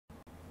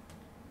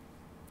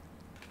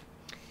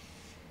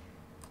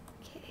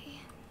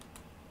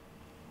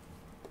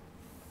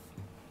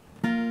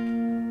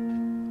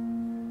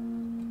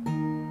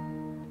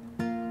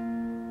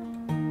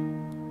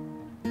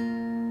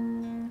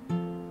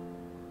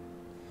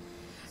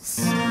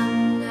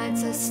Some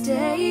nights I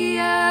stay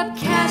up,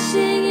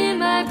 cashing in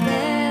my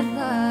bad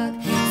luck.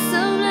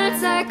 Some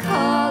nights I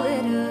call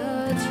it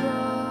a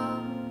draw.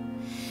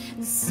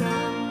 And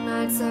some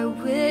nights I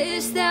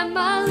wish that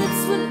my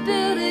lips would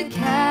build a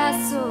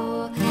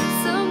castle.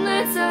 Some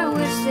nights I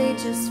wish they'd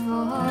just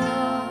fall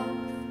off.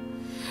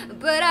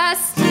 But I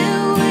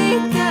still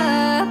wake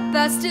up,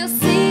 I still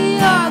see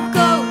your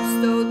ghost.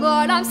 Oh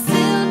Lord, I'm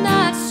still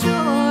not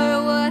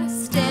sure what I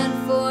stand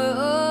for.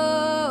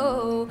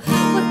 Oh,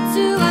 what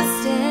do I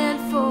stand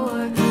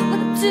for?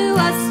 What do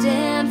I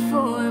stand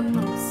for?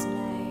 Most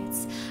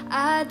nights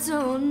I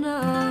don't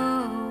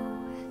know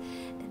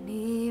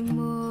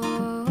anymore.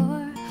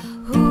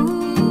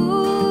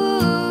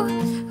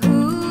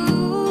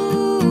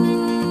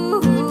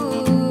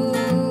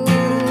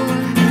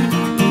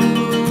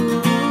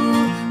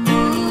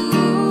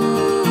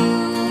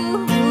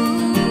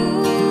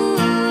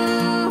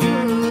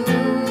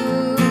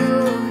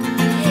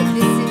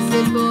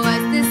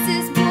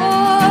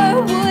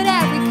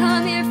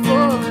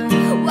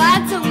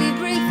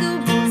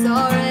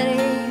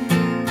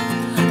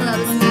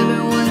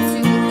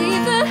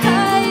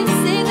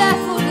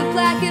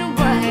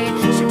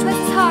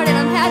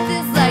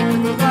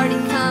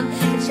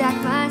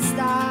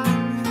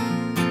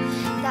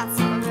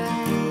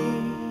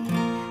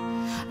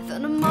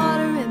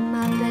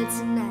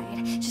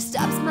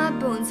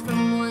 Bones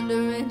from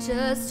wondering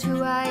just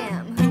who I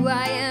am, who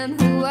I am,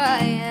 who I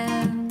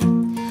am.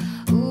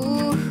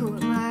 Ooh, who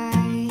am I?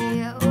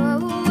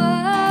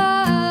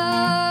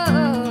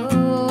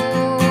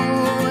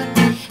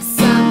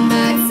 Some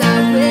nights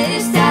I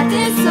wish that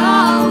this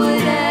all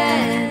would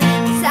end,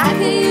 'cause I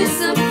could use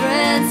some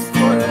friends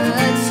for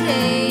a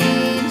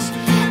change.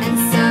 And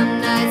some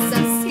nights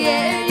I'm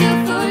scared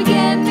you'll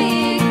forget me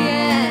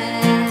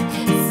again.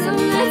 Some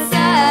nights I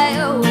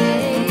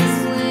always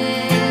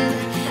win,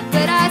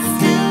 but I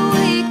still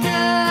wake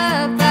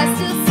up, I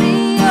still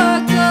see your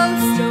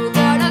ghost. Oh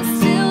Lord, I'm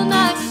still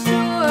not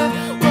sure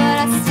what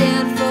I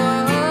stand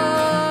for.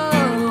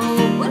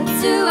 What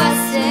do I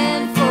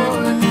stand for?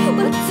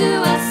 What do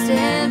I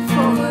stand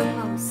for?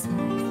 Most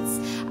nights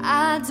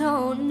I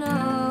don't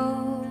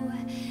know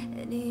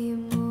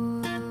anymore.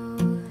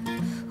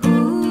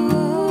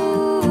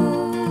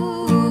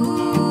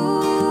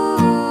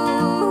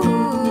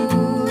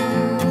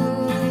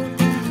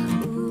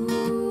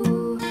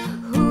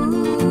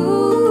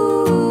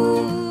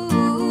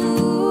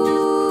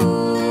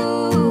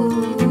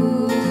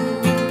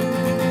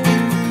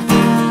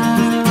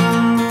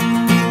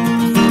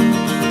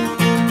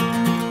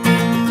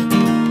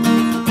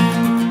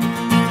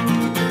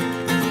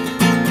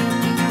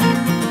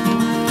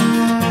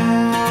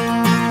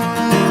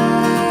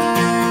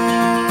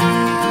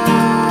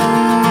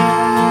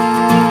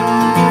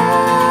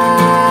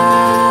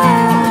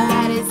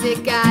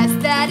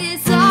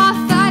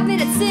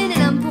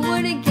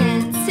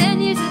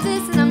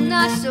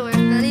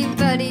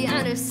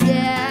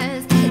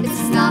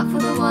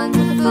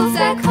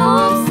 Back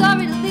home,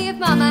 sorry to leave,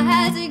 mama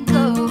had to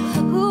go.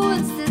 Who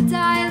wants to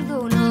die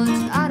alone, all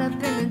caught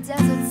up in the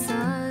desert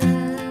sun?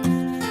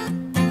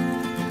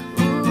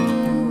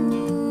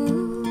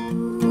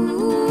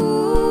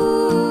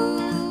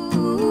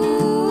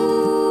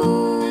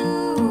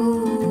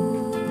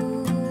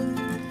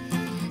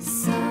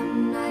 Some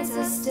nights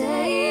I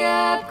stay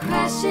up,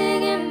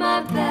 crashing in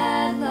my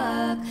bad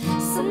luck.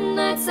 Some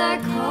nights I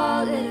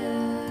call it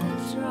a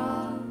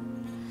draw.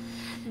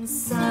 And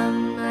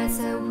some nights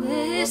I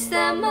wish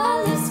that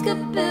my lips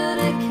could build